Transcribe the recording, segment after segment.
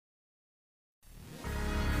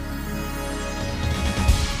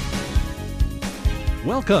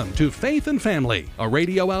Welcome to Faith and Family, a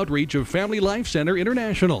radio outreach of Family Life Center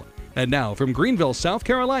International. And now from Greenville, South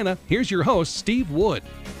Carolina, here's your host, Steve Wood.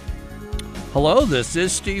 Hello, this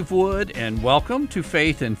is Steve Wood, and welcome to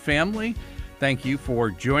Faith and Family. Thank you for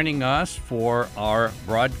joining us for our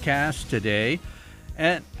broadcast today.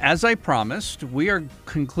 And as I promised, we are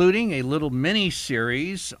concluding a little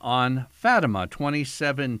mini-series on Fatima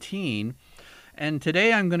 2017. And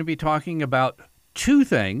today I'm going to be talking about two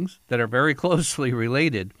things that are very closely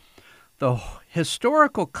related. The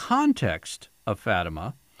historical context of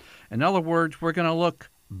Fatima. In other words, we're going to look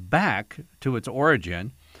back to its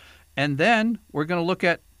origin, and then we're going to look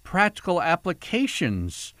at practical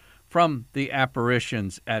applications from the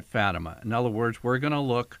apparitions at Fatima. In other words, we're going to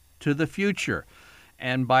look to the future.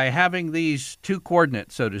 And by having these two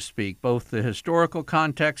coordinates, so to speak, both the historical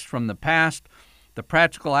context from the past, the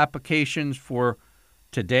practical applications for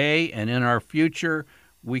today and in our future,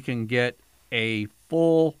 we can get a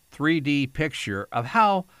full 3D picture of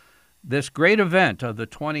how this great event of the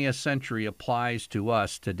 20th century applies to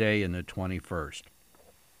us today in the 21st.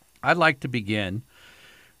 I'd like to begin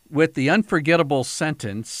with the unforgettable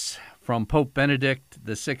sentence from Pope Benedict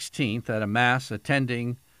XVI at a Mass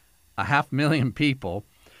attending 500,000 people.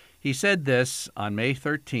 He said this on May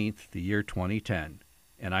 13th, the year 2010,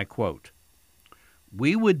 and I quote,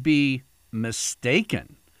 "We would be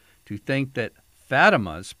mistaken to think that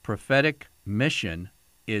Fatima's prophetic mission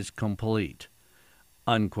is complete,"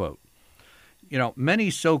 unquote. You know, many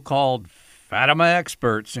so-called Fatima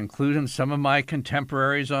experts, including some of my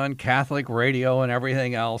contemporaries on Catholic radio and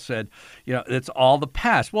everything else, said, you know, it's all the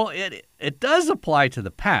past. Well, it does apply to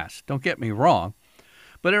the past, don't get me wrong,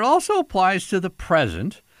 but it also applies to the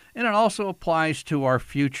present, and it also applies to our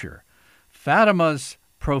future. Fatima's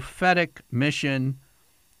prophetic mission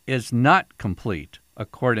is not complete,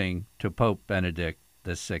 according to Pope Benedict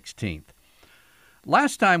XVI.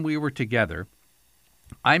 Last time we were together,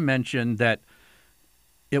 I mentioned that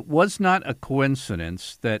it was not a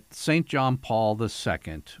coincidence that St. John Paul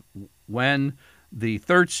II, when the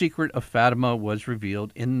third secret of Fatima was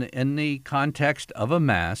revealed in the context of a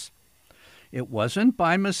Mass, it wasn't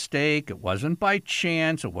by mistake, it wasn't by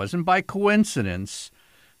chance, it wasn't by coincidence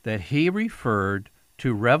that he referred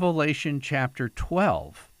to Revelation chapter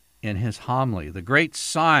 12 in his homily, the great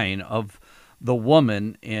sign of the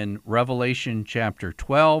woman in Revelation chapter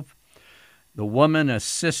 12, the woman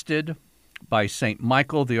assisted by St.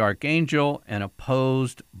 Michael the Archangel and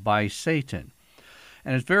opposed by Satan.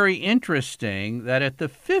 And it's very interesting that at the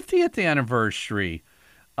 50th anniversary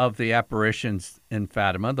of the apparitions in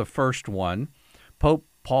Fatima, the first one, Pope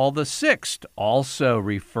Paul VI also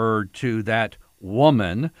referred to that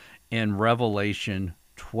woman in Revelation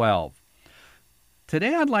 12.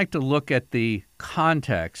 Today I'd like to look at the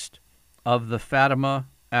context of the Fatima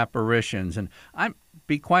apparitions. And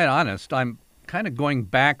be quite honest, I'm kind of going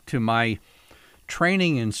back to my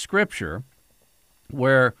training in Scripture,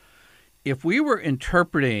 where if we were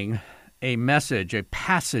interpreting a message, a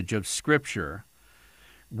passage of Scripture,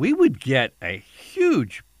 we would get a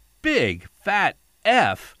huge, big, fat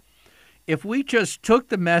F if we just took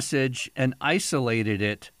the message and isolated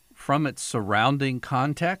it from its surrounding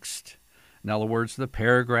context. In other words, the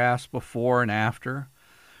paragraphs before and after,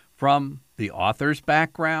 from the author's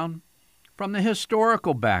background, from the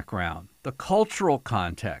historical background, the cultural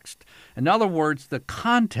context. In other words, the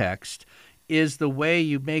context is the way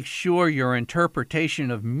you make sure your interpretation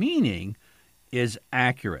of meaning is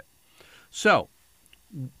accurate. So,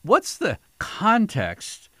 what's the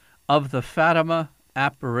context of the Fatima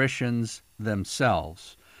apparitions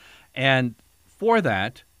themselves? And for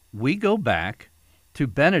that, we go back to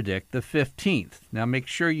Benedict XV. Now, make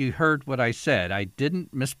sure you heard what I said. I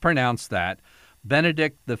didn't mispronounce that.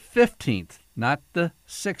 Benedict XV, not the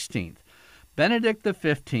 16th. Benedict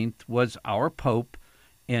XV was our pope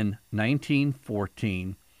in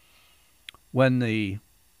 1914 when the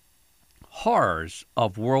horrors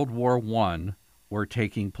of World War I were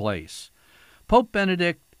taking place. Pope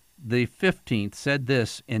Benedict XV said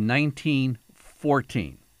this in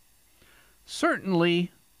 1914.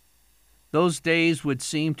 "Certainly, those days would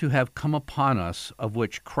seem to have come upon us of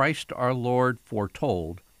which Christ our Lord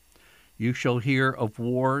foretold. You shall hear of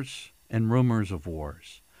wars and rumors of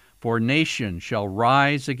wars. For nation shall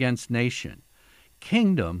rise against nation,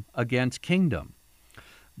 kingdom against kingdom."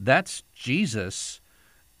 That's Jesus'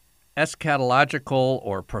 eschatological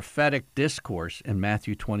or prophetic discourse in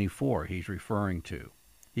Matthew 24 he's referring to.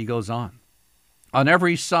 He goes on. "On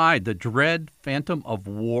every side, the dread phantom of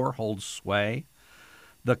war holds sway.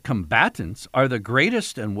 The combatants are the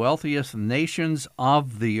greatest and wealthiest nations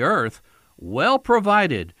of the earth, well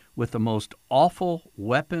provided with the most awful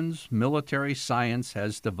weapons military science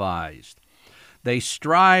has devised. They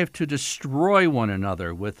strive to destroy one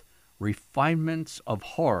another with refinements of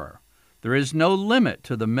horror. There is no limit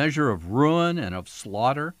to the measure of ruin and of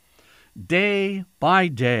slaughter. Day by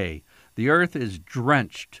day, the earth is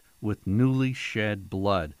drenched with newly shed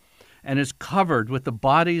blood and is covered with the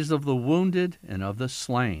bodies of the wounded and of the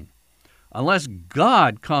slain. Unless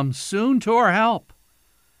God comes soon to our help,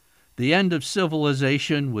 the end of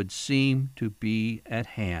civilization would seem to be at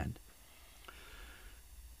hand.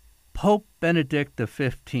 Pope Benedict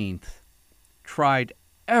XV tried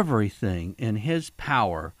everything in his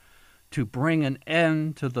power to bring an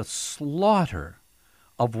end to the slaughter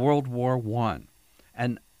of World War I.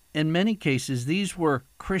 And in many cases, these were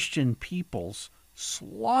Christian peoples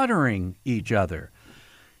slaughtering each other.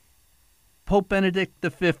 Pope Benedict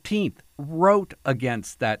XV wrote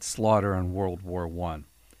against that slaughter in World War I.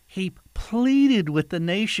 He pleaded with the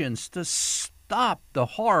nations to stop the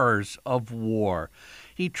horrors of war.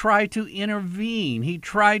 He tried to intervene. He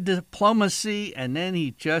tried diplomacy, and then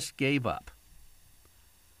he just gave up.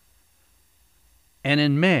 And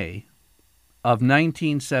in May of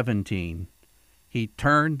 1917, he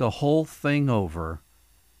turned the whole thing over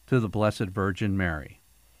to the Blessed Virgin Mary.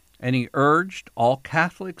 And he urged all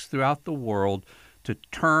Catholics throughout the world to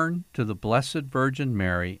turn to the Blessed Virgin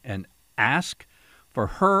Mary and ask for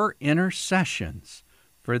her intercessions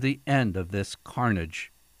for the end of this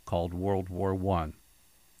carnage called World War I.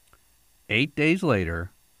 8 days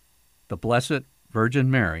later, the Blessed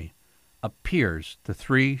Virgin Mary appears to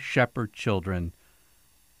 3 shepherd children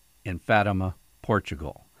in Fatima,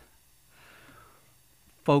 Portugal.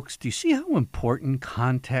 Folks, do you see how important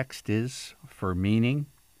context is for meaning?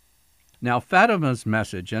 Now, Fatima's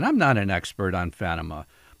message, and I'm not an expert on Fatima,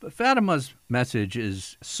 but Fatima's message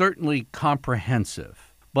is certainly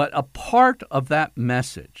comprehensive. But a part of that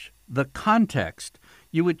message, the context,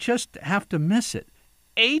 you would just have to miss it.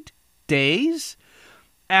 8 days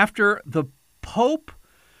after the Pope,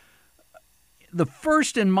 the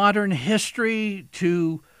first in modern history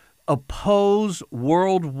to oppose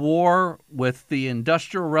world war with the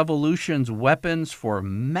Industrial Revolution's weapons for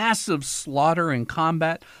massive slaughter and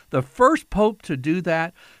combat, the first pope to do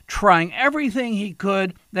that, trying everything he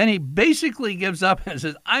could, then he basically gives up and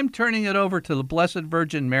says, I'm turning it over to the Blessed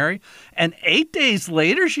Virgin Mary, and 8 days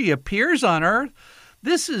later she appears on earth.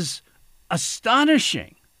 This is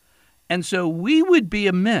astonishing. And so we would be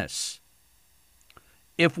amiss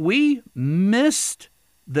if we missed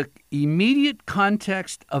the immediate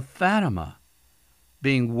context of Fatima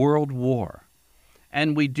being world war.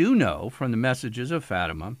 And we do know from the messages of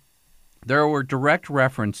Fatima, there were direct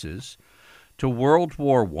references to World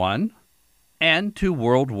War I and to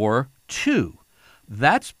World War II.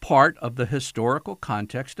 That's part of the historical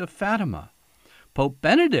context of Fatima. Pope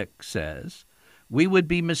Benedict says we would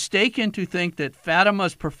be mistaken to think that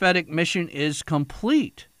Fatima's prophetic mission is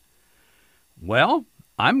complete. Well,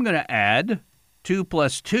 I'm going to add 2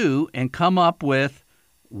 + 2 and come up with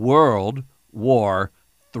World War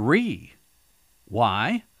III.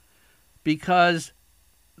 Why? Because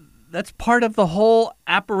that's part of the whole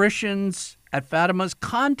apparitions at Fatima's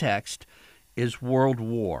context is world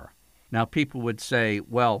war. Now, people would say,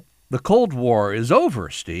 well, the Cold War is over,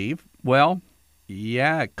 Steve. Well,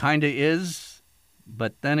 yeah, it kind of is,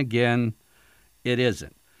 but then again, it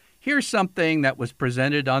isn't. Here's something that was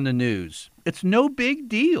presented on the news. It's no big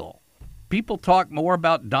deal. People talk more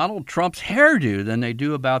about Donald Trump's hairdo than they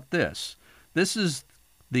do about this. This is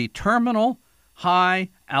the Terminal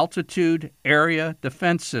High Altitude Area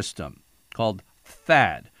Defense System called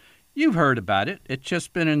THAAD. You've heard about it. It's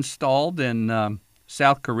just been installed in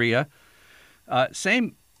South Korea.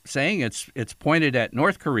 Saying it's pointed at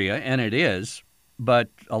North Korea, and it is, but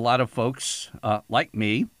a lot of folks like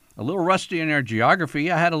me, a little rusty in their geography,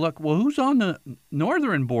 I had to look, well, who's on the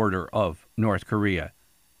northern border of North Korea?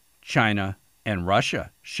 China and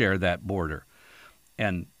Russia share that border,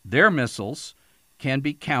 and their missiles can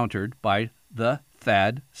be countered by the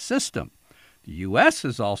THAAD system. The U.S.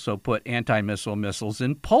 has also put anti-missile missiles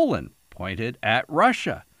in Poland, pointed at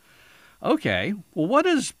Russia. Okay, well, what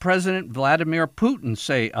does President Vladimir Putin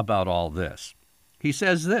say about all this? He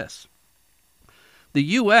says this: the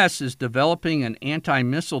U.S. is developing an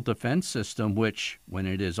anti-missile defense system which, when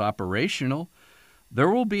it is operational,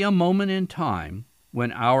 there will be a moment in time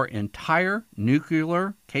when our entire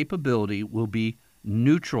nuclear capability will be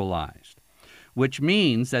neutralized, which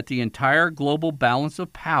means that the entire global balance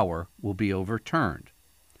of power will be overturned.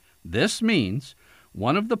 This means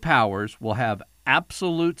one of the powers will have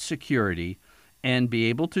absolute security and be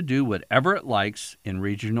able to do whatever it likes in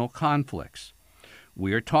regional conflicts.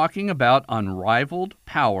 We are talking about unrivaled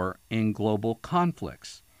power in global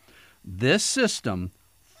conflicts. This system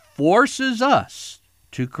forces us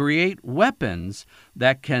to create weapons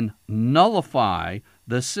that can nullify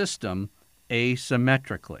the system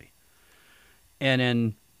asymmetrically. And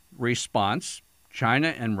in response, China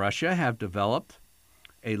and Russia have developed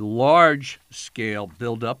a large-scale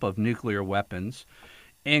buildup of nuclear weapons,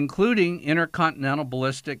 including intercontinental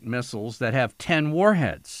ballistic missiles that have 10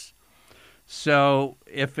 warheads. So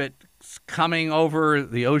if it's coming over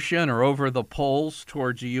the ocean or over the poles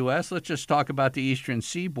towards the U.S., let's just talk about the eastern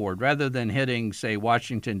seaboard. Rather than hitting, say,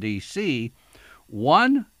 Washington, D.C.,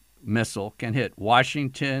 one missile can hit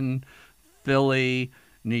Washington, Philly,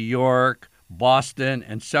 New York, Boston,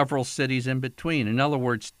 and several cities in between. In other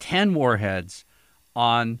words, 10 warheads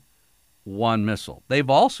on one missile. They've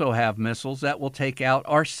also have missiles that will take out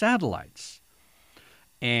our satellites.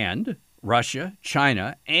 And Russia,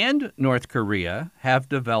 China, and North Korea have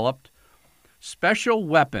developed special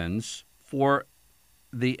weapons for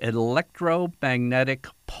the electromagnetic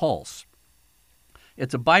pulse.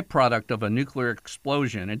 It's a byproduct of a nuclear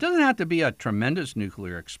explosion. It doesn't have to be a tremendous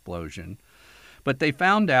nuclear explosion, but they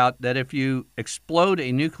found out that if you explode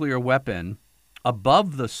a nuclear weapon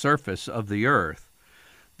above the surface of the Earth,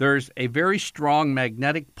 there's a very strong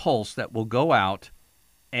magnetic pulse that will go out,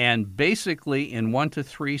 and basically in 1 to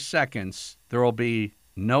 3 seconds, there will be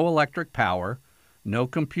no electric power, no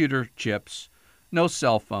computer chips, no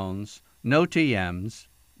cell phones, no TMs,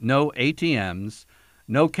 no ATMs,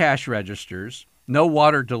 no cash registers, no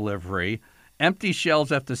water delivery, empty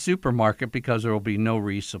shelves at the supermarket because there will be no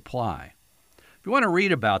resupply. If you want to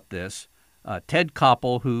read about this, Ted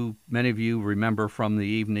Koppel, who many of you remember from the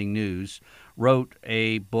evening news, wrote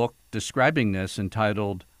a book describing this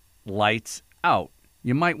entitled Lights Out.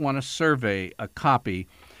 You might want to survey a copy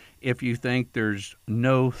if you think there's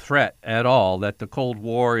no threat at all, that the Cold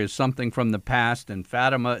War is something from the past and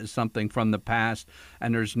Fatima is something from the past,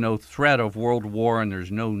 and there's no threat of World War and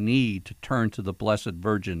there's no need to turn to the Blessed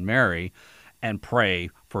Virgin Mary and pray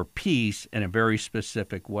for peace in a very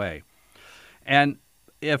specific way. And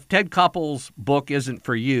if Ted Koppel's book isn't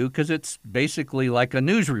for you, because it's basically like a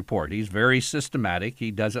news report, he's very systematic.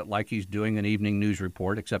 He does it like he's doing an evening news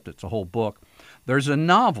report, except it's a whole book. There's a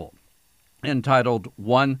novel entitled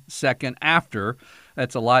 1 Second After.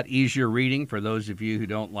 That's a lot easier reading for those of you who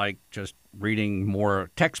don't like just reading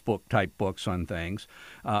more textbook-type books on things.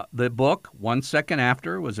 The book, 1 Second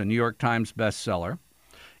After, was a New York Times bestseller.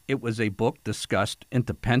 It was a book discussed in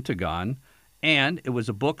the Pentagon, and it was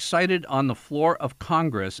a book cited on the floor of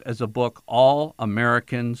Congress as a book all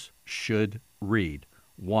Americans should read,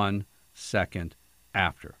 1 Second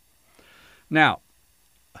After. Now,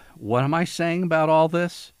 what am I saying about all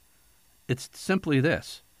this? It's simply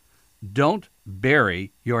this. Don't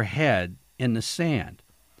bury your head in the sand.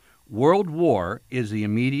 World War is the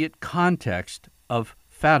immediate context of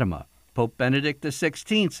Fatima. Pope Benedict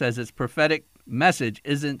XVI says its prophetic message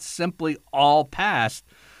isn't simply all past.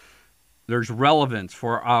 There's relevance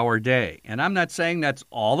for our day. And I'm not saying that's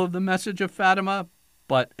all of the message of Fatima,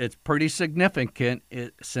 but it's pretty significant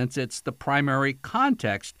since it's the primary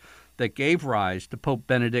context that gave rise to Pope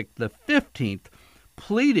Benedict XV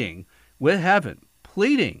pleading with heaven,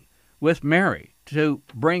 pleading with Mary to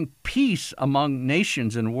bring peace among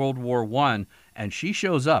nations in World War I, and she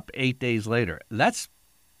shows up 8 days later. That's,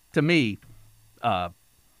 to me,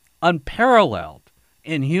 unparalleled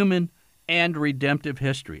in human and redemptive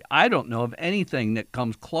history. I don't know of anything that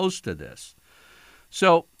comes close to this.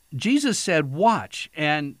 So Jesus said, watch.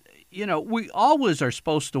 And, we always are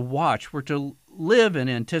supposed to watch. We're to live in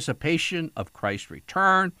anticipation of Christ's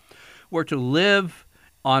return. We're to live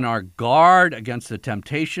on our guard against the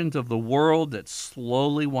temptations of the world that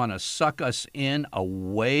slowly want to suck us in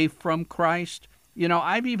away from Christ.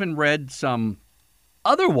 I've even read some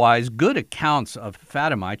otherwise good accounts of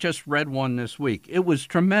Fatima. I just read one this week. It was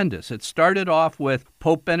tremendous. It started off with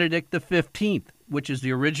Pope Benedict XV, which is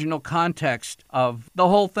the original context of the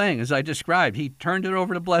whole thing, as I described. He turned it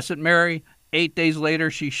over to Blessed Mary. 8 days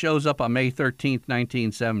later, she shows up on May 13th,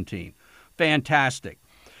 1917. Fantastic.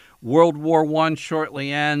 World War I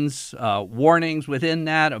shortly ends. Warnings within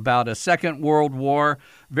that about a Second World War.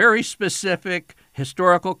 Very specific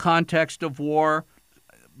historical context of war.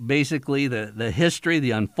 Basically, the history,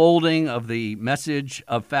 the unfolding of the message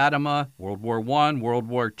of Fatima, World War I, World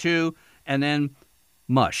War II, and then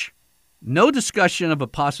mush. No discussion of a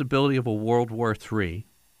possibility of a World War III.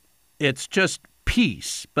 It's just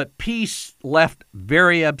peace, but peace left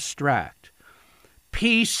very abstract.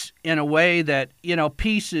 Peace in a way that,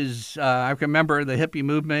 peace is, I remember the hippie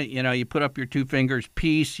movement, you put up your two fingers,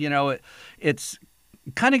 peace, it's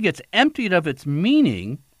kind of gets emptied of its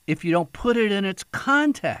meaning if you don't put it in its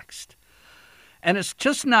context. And it's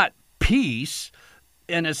just not peace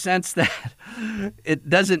in a sense that it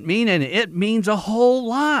doesn't mean anything. It means a whole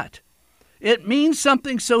lot. It means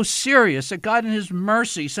something so serious that God in his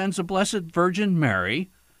mercy sends the Blessed Virgin Mary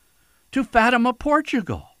to Fatima,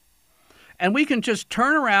 Portugal. And we can just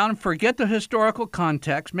turn around and forget the historical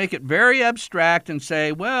context, make it very abstract and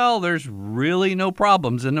say, well, there's really no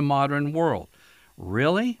problems in the modern world.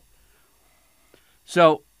 Really?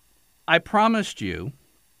 So I promised you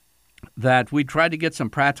that we tried to get some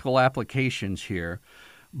practical applications here,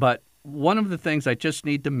 but one of the things I just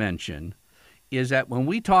need to mention is that when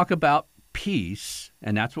we talk about peace,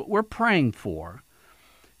 and that's what we're praying for,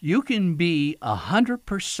 you can be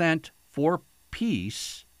 100% for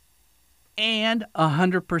peace and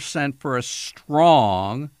 100% for a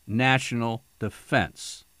strong national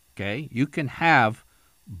defense, okay? You can have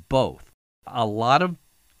both. A lot of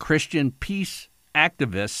Christian peace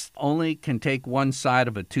activists only can take one side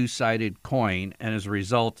of a two-sided coin, and as a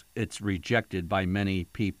result, it's rejected by many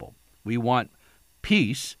people. We want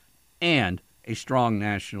peace and a strong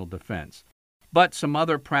national defense. But some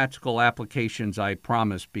other practical applications I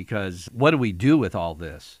promise, because what do we do with all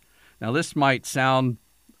this? Now, this might sound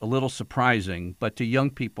a little surprising, but to young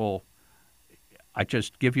people, I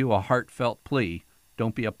just give you a heartfelt plea,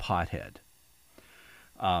 don't be a pothead.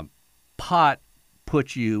 Pot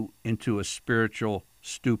puts you into a spiritual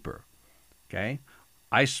stupor, okay?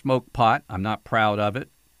 I smoke pot. I'm not proud of it.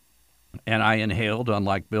 And I inhaled,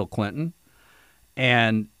 unlike Bill Clinton.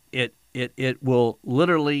 And it will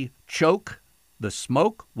literally choke. The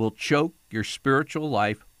smoke will choke your spiritual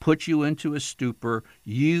life, put you into a stupor.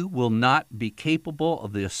 You will not be capable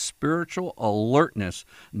of the spiritual alertness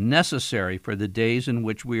necessary for the days in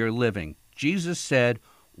which we are living. Jesus said,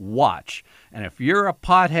 watch. And if you're a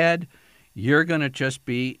pothead, you're going to just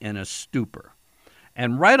be in a stupor.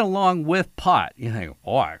 And right along with pot, you think,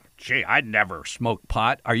 oh, gee, I'd never smoke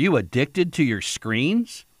pot. Are you addicted to your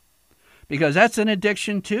screens? Because that's an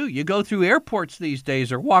addiction too. You go through airports these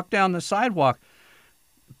days or walk down the sidewalk,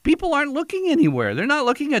 people aren't looking anywhere. They're not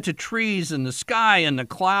looking at the trees and the sky and the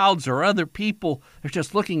clouds or other people. They're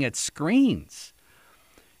just looking at screens.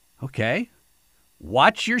 Okay?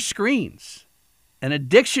 Watch your screens. An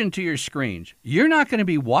addiction to your screens. You're not going to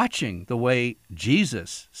be watching the way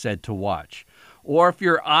Jesus said to watch. Or if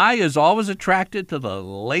your eye is always attracted to the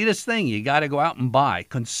latest thing you got to go out and buy.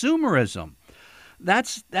 Consumerism.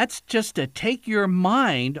 That's just to take your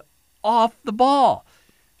mind off the ball.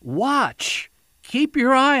 Watch. Keep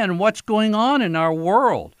your eye on what's going on in our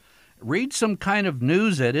world. Read some kind of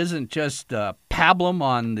news that isn't just pablum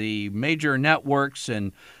on the major networks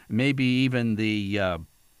and maybe even the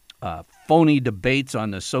phony debates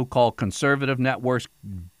on the so-called conservative networks.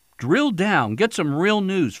 Drill down. Get some real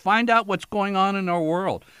news. Find out what's going on in our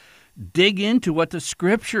world. Dig into what the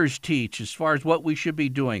scriptures teach as far as what we should be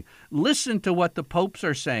doing. Listen to what the popes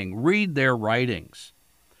are saying. Read their writings.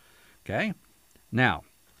 Okay? Now,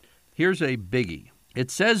 here's a biggie. It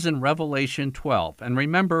says in Revelation 12, and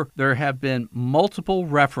remember, there have been multiple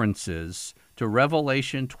references to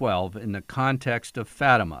Revelation 12 in the context of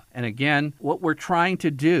Fatima. And again, what we're trying to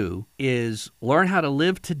do is learn how to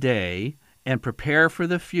live today and prepare for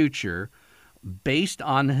the future based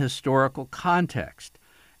on the historical context.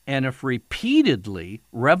 And if repeatedly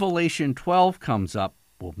Revelation 12 comes up,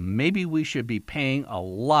 well, maybe we should be paying a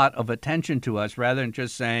lot of attention to us rather than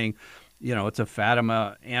just saying, you know, it's a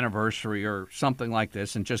Fatima anniversary or something like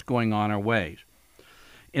this and just going on our ways.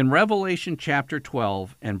 In Revelation chapter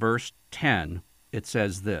 12 and verse 10, it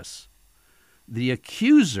says this, "The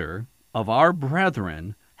accuser of our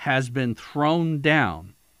brethren has been thrown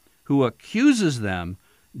down, who accuses them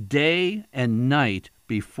day and night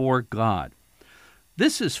before God."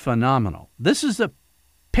 This is phenomenal. This is a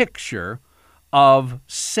picture of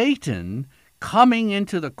Satan coming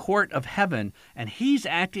into the court of heaven, and he's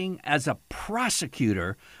acting as a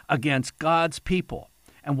prosecutor against God's people.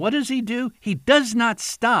 And what does he do? He does not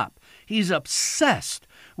stop. He's obsessed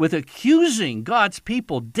with accusing God's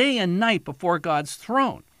people day and night before God's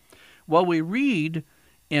throne. Well, we read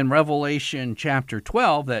in Revelation chapter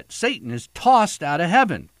 12 that Satan is tossed out of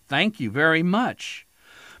heaven. Thank you very much.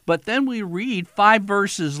 But then we read 5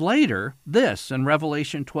 verses later this in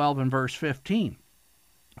Revelation 12 and verse 15.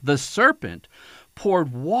 "The serpent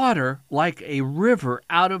poured water like a river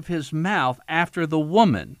out of his mouth after the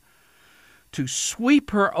woman to sweep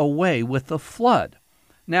her away with the flood."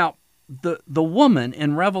 Now, the woman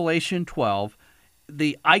in Revelation 12,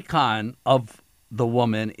 the icon of the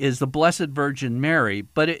woman is the Blessed Virgin Mary,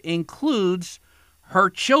 but it includes her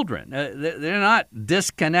children. They're not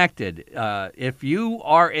disconnected. If you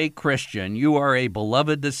are a Christian, you are a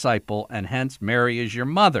beloved disciple, and hence Mary is your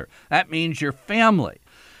mother. That means your family.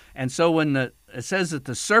 And so when it says that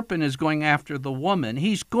the serpent is going after the woman,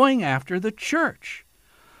 he's going after the church.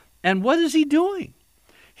 And what is he doing?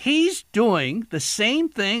 He's doing the same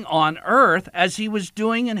thing on earth as he was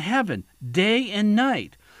doing in heaven, day and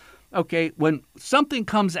night. Okay, when something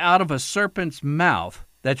comes out of a serpent's mouth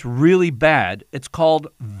that's really bad, it's called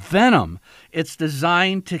venom. It's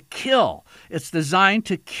designed to kill. It's designed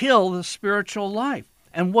to kill the spiritual life.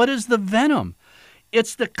 And what is the venom?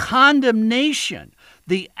 It's the condemnation,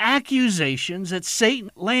 the accusations that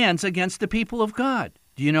Satan lands against the people of God.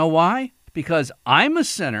 Do you know why? Because I'm a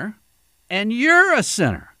sinner and you're a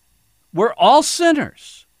sinner. We're all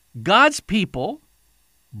sinners. God's people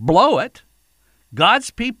blow it.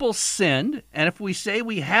 God's people sinned, and if we say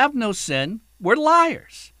we have no sin, we're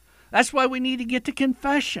liars. That's why we need to get to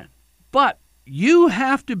confession. But you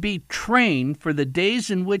have to be trained for the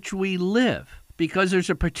days in which we live, because there's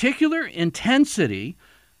a particular intensity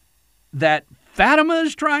that Fatima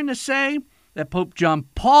is trying to say, that Pope John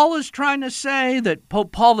Paul is trying to say, that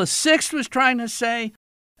Pope Paul VI was trying to say.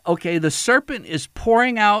 Okay, the serpent is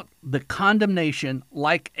pouring out the condemnation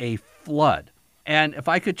like a flood. And if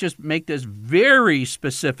I could just make this very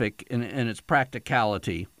specific in its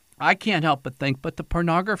practicality, I can't help but think, but the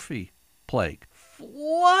pornography plague,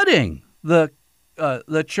 flooding the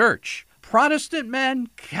church. Protestant men,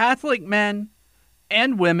 Catholic men,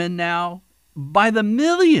 and women now, by the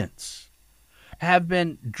millions, have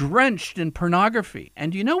been drenched in pornography.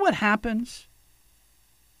 And do you know what happens?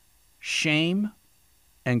 Shame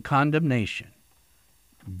and condemnation.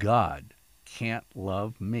 God can't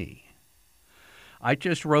love me. I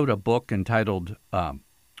just wrote a book entitled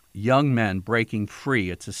Young Men Breaking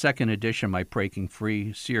Free. It's the second edition of my Breaking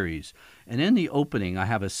Free series. And in the opening, I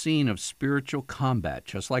have a scene of spiritual combat,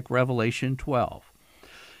 just like Revelation 12.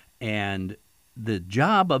 And the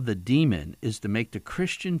job of the demon is to make the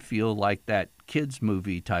Christian feel like that kid's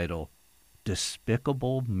movie title,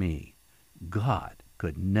 Despicable Me. God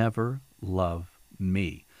could never love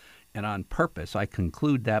me. And on purpose, I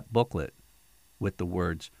conclude that booklet with the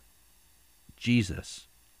words, Jesus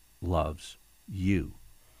loves you.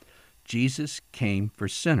 Jesus came for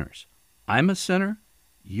sinners. I'm a sinner.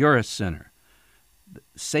 You're a sinner.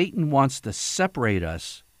 Satan wants to separate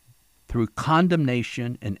us through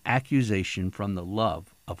condemnation and accusation from the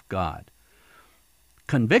love of God.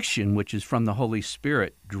 Conviction, which is from the Holy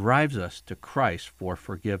Spirit, drives us to Christ for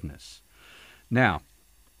forgiveness. Now,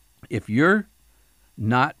 if you're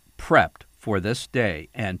not prepped for this day,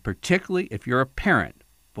 and particularly if you're a parent,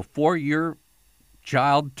 before your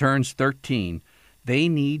child turns 13, they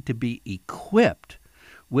need to be equipped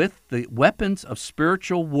with the weapons of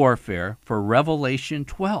spiritual warfare for Revelation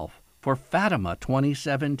 12, for Fatima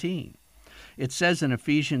 2017. It says in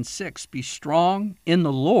Ephesians 6, be strong in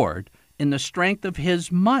the Lord, in the strength of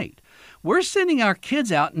his might. We're sending our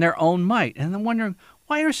kids out in their own might, and then wondering,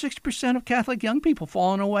 why are 6% of Catholic young people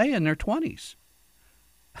falling away in their 20s?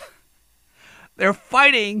 They're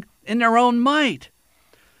fighting in their own might.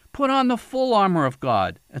 Put on the full armor of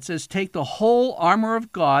God. It says, take the whole armor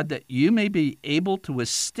of God that you may be able to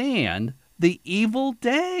withstand the evil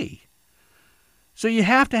day. So you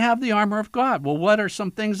have to have the armor of God. Well, what are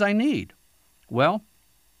some things I need? Well,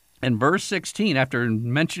 in verse 16, after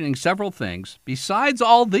mentioning several things, besides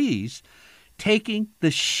all these, taking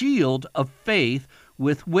the shield of faith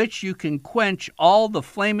with which you can quench all the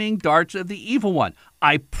flaming darts of the evil one.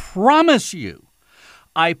 I promise you,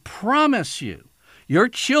 your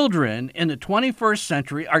children in the 21st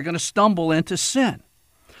century are going to stumble into sin.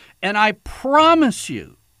 And I promise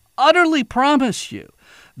you, utterly promise you,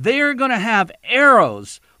 they are going to have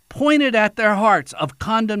arrows pointed at their hearts of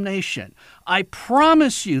condemnation. I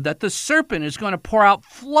promise you that the serpent is going to pour out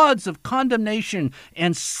floods of condemnation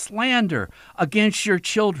and slander against your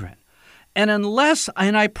children. And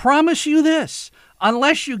I promise you this,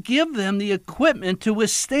 unless you give them the equipment to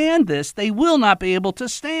withstand this, they will not be able to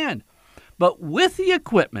stand. But with the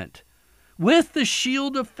equipment, with the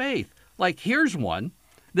shield of faith, like here's one.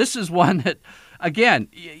 This is one that, again,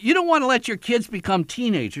 you don't want to let your kids become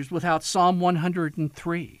teenagers without Psalm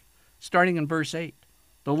 103, starting in verse 8.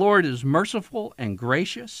 The Lord is merciful and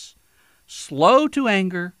gracious, slow to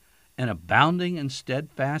anger, and abounding in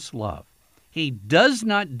steadfast love. He does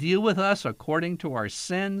not deal with us according to our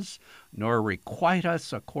sins, nor requite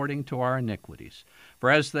us according to our iniquities. For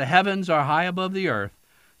as the heavens are high above the earth,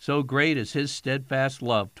 so great is his steadfast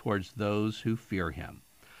love towards those who fear him.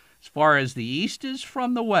 As far as the east is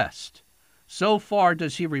from the west, So far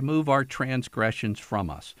does he remove our transgressions from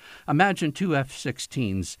us. Imagine two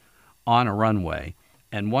F-16s on a runway,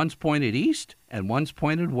 and one's pointed east and one's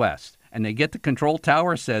pointed west. And they get the control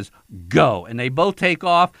tower, says, go. And they both take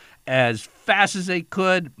off as fast as they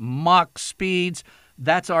could, Mach speeds.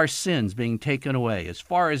 That's our sins being taken away, as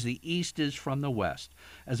far as the east is from the west.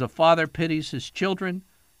 As a father pities his children,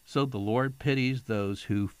 so the Lord pities those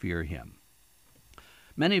who fear him.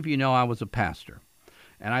 Many of you know I was a pastor,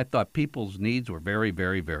 and I thought people's needs were very,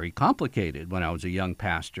 very, very complicated when I was a young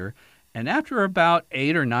pastor. And after about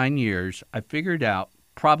 8 or 9 years, I figured out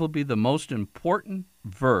probably the most important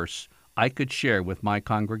verse I could share with my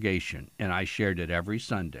congregation, and I shared it every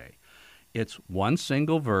Sunday. It's one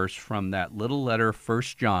single verse from that little letter, 1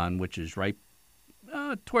 John, which is right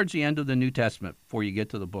towards the end of the New Testament before you get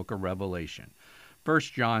to the book of Revelation. 1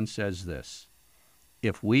 John says this,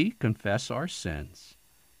 if we confess our sins,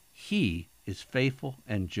 he is faithful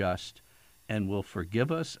and just and will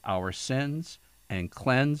forgive us our sins and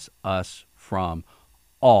cleanse us from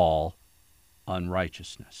all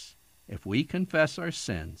unrighteousness. If we confess our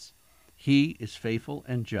sins, he is faithful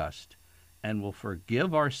and just and will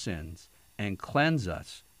forgive our sins and cleanse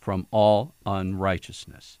us from all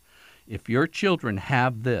unrighteousness. If your children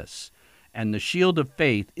have this, and the shield of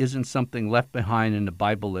faith isn't something left behind in the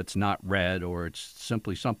Bible that's not read, or it's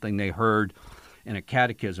simply something they heard in a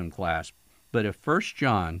catechism class, but if 1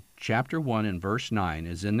 John chapter 1 and verse 9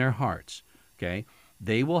 is in their hearts, okay,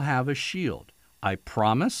 they will have a shield. I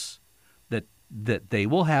promise that they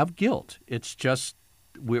will have guilt. It's just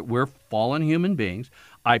we're fallen human beings.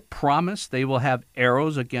 I promise they will have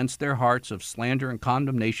arrows against their hearts of slander and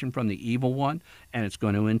condemnation from the evil one, and it's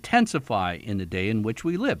going to intensify in the day in which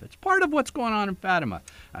we live. It's part of what's going on in Fatima.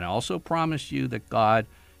 And I also promise you that God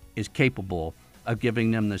is capable of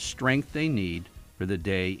giving them the strength they need for the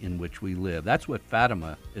day in which we live. That's what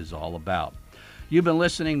Fatima is all about. You've been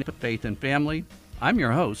listening to Faith and Family. I'm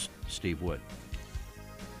your host, Steve Wood.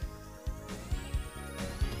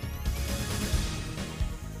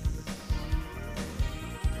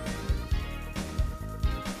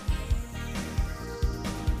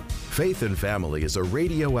 Faith and Family is a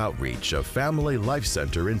radio outreach of Family Life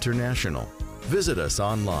Center International. Visit us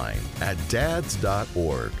online at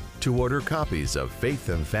dads.org to order copies of Faith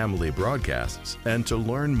and Family broadcasts and to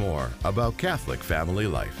learn more about Catholic family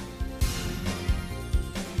life.